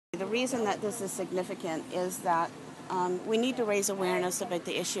the reason that this is significant is that we need to raise awareness about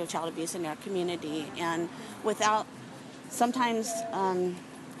the issue of child abuse in our community, and without sometimes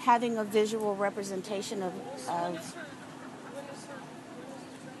having a visual representation of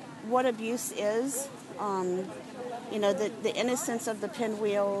what abuse is, the innocence of the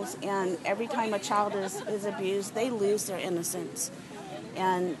pinwheels, and every time a child is abused, they lose their innocence.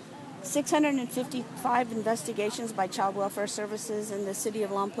 And 655 investigations by Child Welfare Services in the city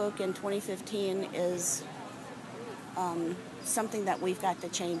of Lompoc in 2015 is something that we've got to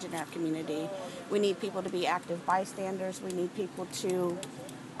change in our community. We need people to be active bystanders. We need people to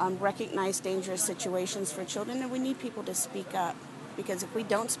recognize dangerous situations for children, and we need people to speak up. Because if we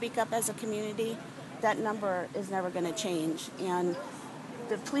don't speak up as a community, that number is never going to change. And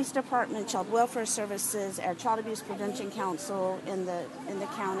the police department, Child Welfare Services, our Child Abuse Prevention Council in the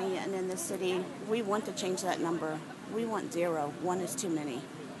county and in the city, we want to change that number. We want 0. 1 is too many.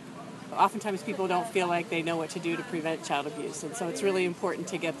 Oftentimes people don't feel like they know what to do to prevent child abuse, and so it's really important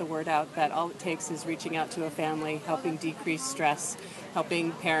to get the word out that all it takes is reaching out to a family, helping decrease stress,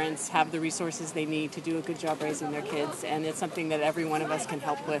 helping parents have the resources they need to do a good job raising their kids, and it's something that every one of us can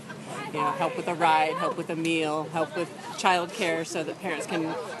help with. Help with a ride, help with a meal, help with child care so that parents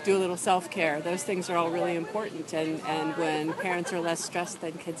can do a little self-care. Those things are all really important, and when parents are less stressed,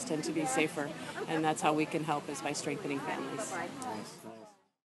 then kids tend to be safer, and that's how we can help, is by strengthening families.